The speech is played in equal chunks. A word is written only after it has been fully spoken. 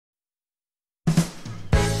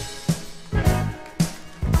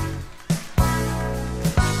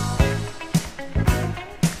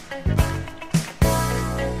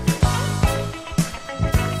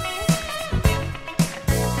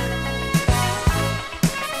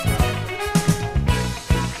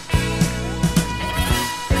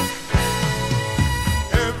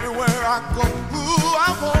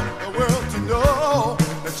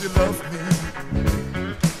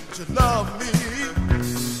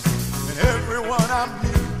everyone I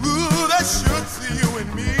meet, ooh, they should see you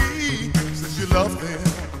and me. Since you love them,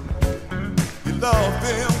 you love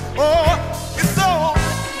them. Oh, it's so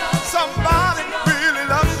somebody really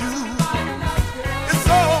loves you. It's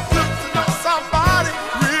so good to know somebody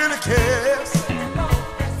really cares.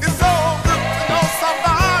 It's so good to know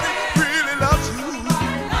somebody really loves you.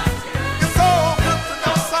 It's so good to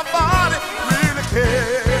know somebody really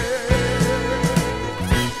cares.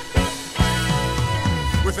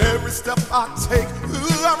 With every step I take,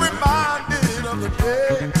 ooh, I'm reminded of the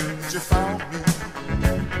day that you found me.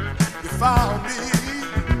 You found me.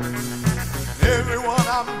 Everyone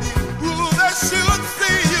I meet, ooh, they should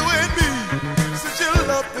see you and me. Since you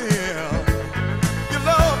love them, you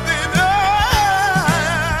love them. Yeah.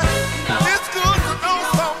 It's good to know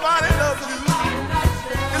somebody loves you.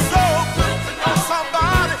 It's so good to know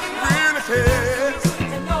somebody really cares.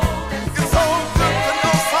 It's so good to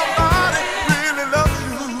know somebody really loves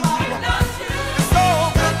you. It's so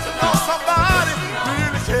good to know somebody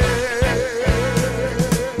really cares.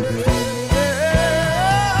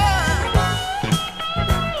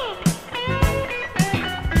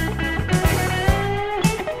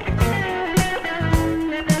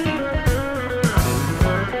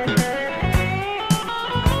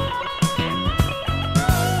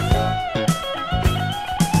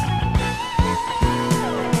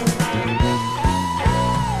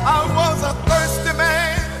 I was a thirsty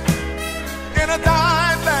man in a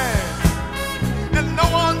dying land, and no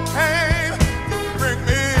one came to bring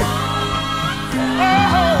me.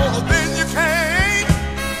 Oh, then you came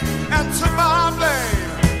and took my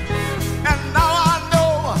blame, and now I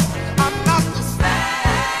know I'm not the same.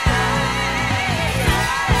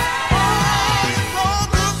 Oh, it's so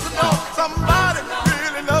good to know somebody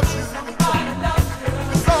really loves you.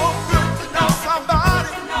 It's so good to know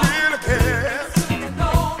somebody really cares.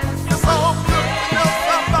 It's so good to know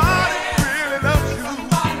somebody really loves you.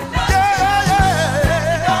 Yeah, yeah,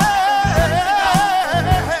 yeah.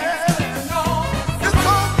 It's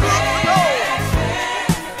so good to know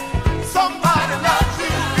somebody loves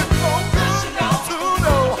you. It's so good to know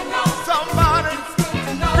somebody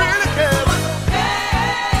really cares.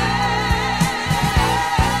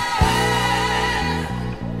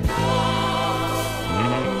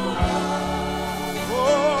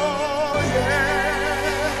 Oh,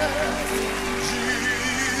 yes,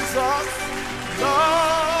 Jesus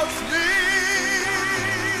loves me.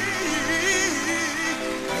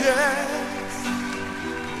 Yes,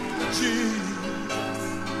 Jesus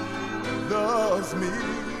loves me.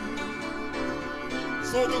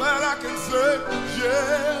 So glad I can say,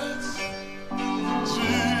 yes,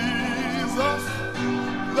 Jesus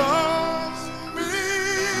loves me.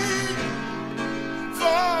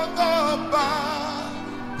 For the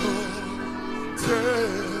Bible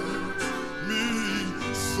tells me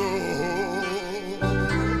so.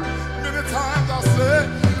 Many times I say,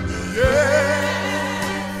 yeah,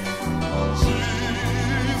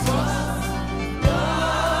 Jesus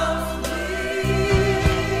loves me.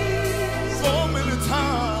 So many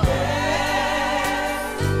times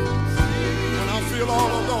when I feel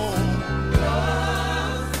all alone,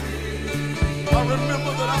 I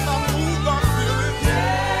remember that I'm not moved by feelings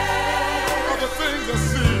or the things I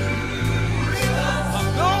see. I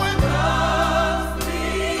know it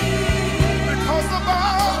because the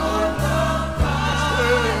Bible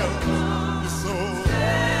tells me so.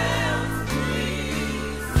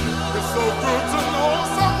 It's so good